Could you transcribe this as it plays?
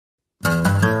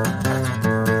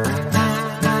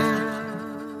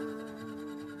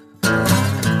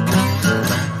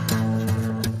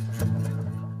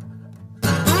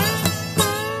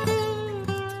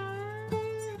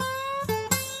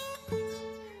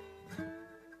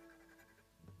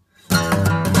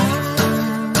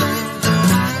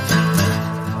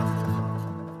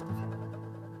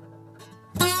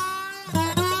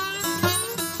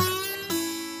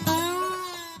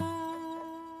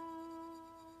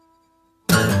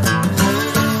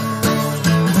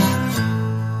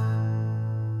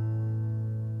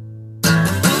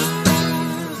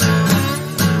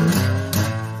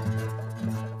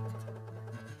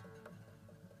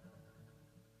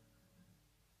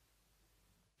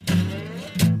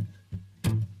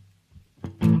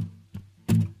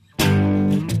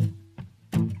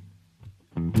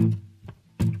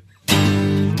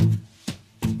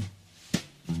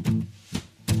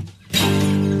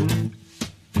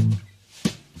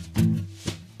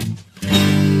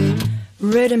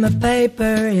reading my paper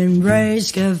in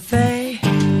Ray's Cafe.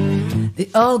 The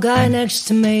old guy next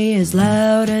to me is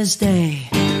loud as day.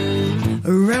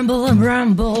 Ramble and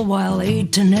ramble while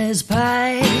eating his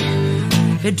pie.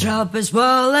 He dropped his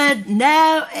wallet,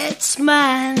 now it's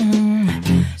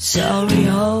mine. Sorry,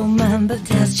 old man, but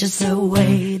that's just the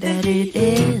way that it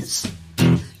is.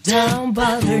 Don't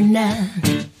bother now.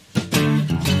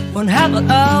 Won't have it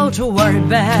all to worry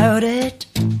about it.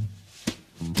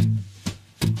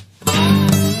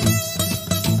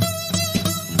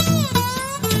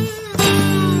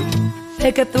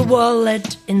 Pick up the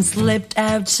wallet and slipped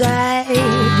outside.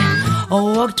 I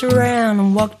walked around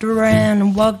and walked around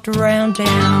and walked around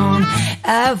town.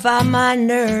 I found my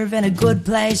nerve and a good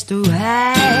place to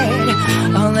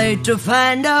hide, only to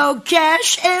find no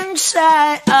cash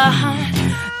inside.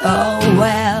 Oh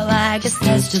well, I guess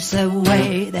that's just the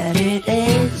way that it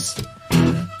is.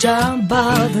 Don't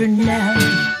bother now.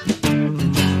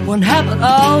 Won't have it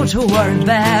all to worry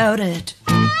about it.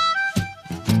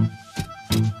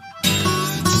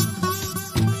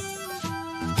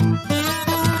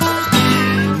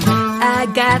 I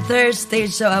got thirsty,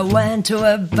 so I went to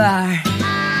a bar.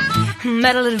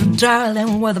 Met a little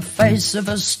darling with the face of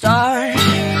a star.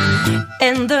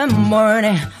 In the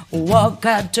morning, woke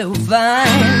up to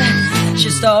find she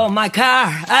stole my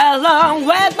car along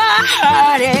with my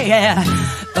heart, yeah.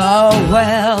 Oh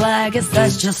well, I guess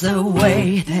that's just the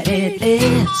way that it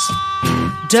is.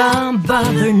 Don't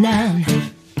bother now.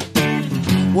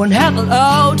 Won't have it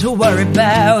all to worry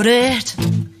about it.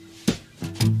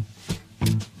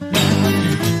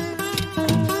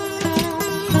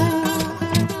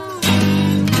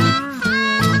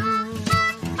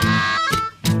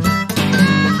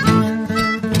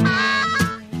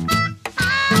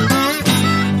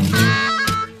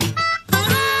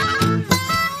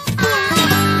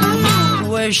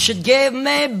 Should give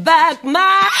me back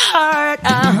my heart.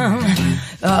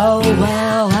 Oh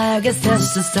well, I guess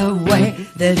that's just the way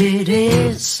that it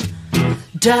is.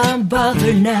 Don't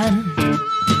bother none.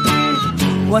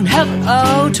 Won't have it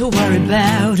all to worry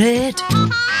about it.